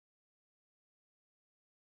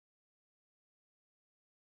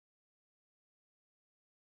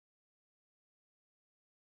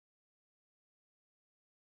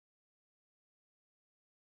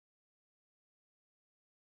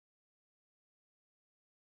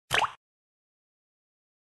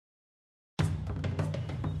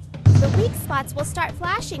The weak spots will start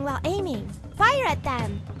flashing while aiming. Fire at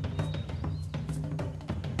them.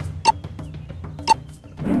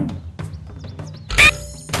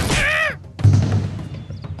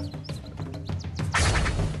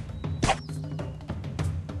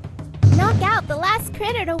 Knock out the last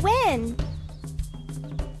critter to win.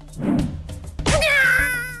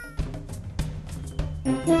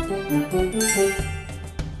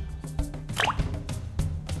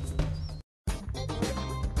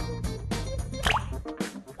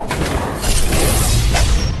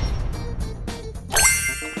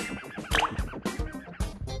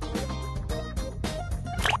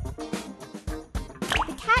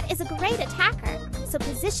 The cat is a great attacker, so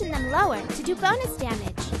position them lower to do bonus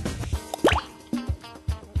damage.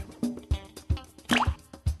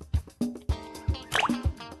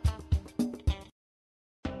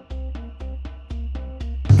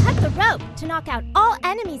 Cut the rope to knock out all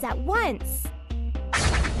enemies at once.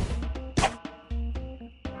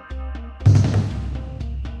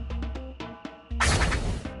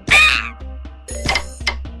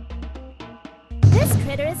 This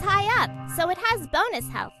critter is high up, so it has bonus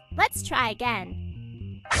health. Let's try again.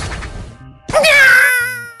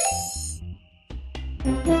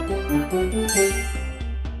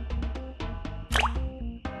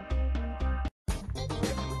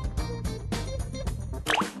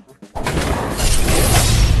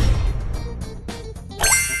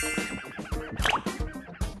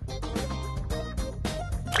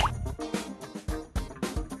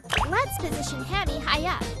 Let's position Hammy high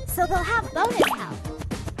up, so they'll have bonus health.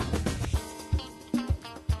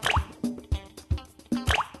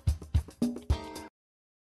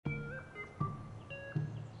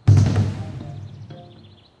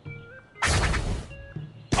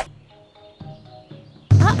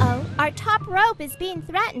 Uh-oh, our top rope is being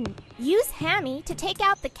threatened. Use Hammy to take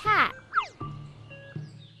out the cat.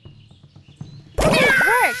 It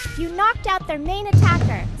worked! You knocked out their main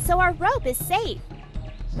attacker, so our rope is safe.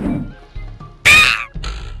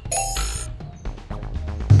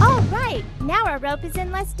 All right, now our rope is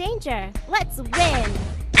in less danger. Let's win!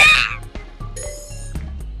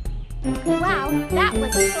 Wow, that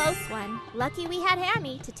was a close one. Lucky we had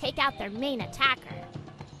Hammy to take out their main attacker.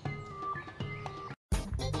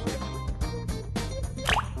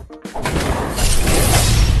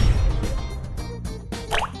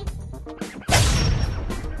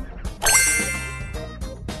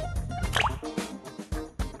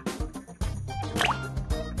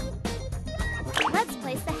 Let's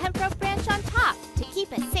place the hemp rope branch on top to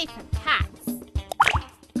keep us safe from cats.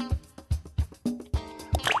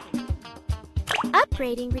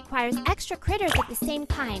 Upgrading requires extra critters of the same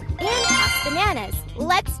kind and costs bananas.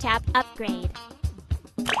 Let's tap Upgrade.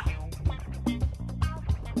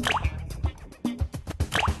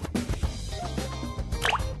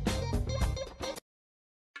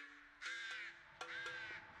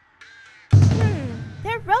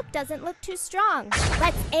 Their rope doesn't look too strong.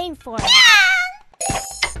 Let's aim for it.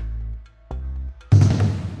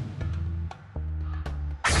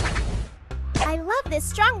 I love this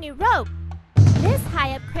strong new rope. This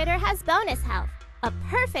high-up critter has bonus health. A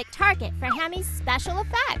perfect target for Hammy's special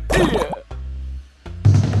effect.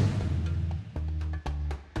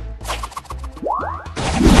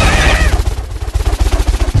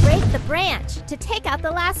 Break the branch to take out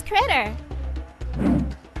the last critter.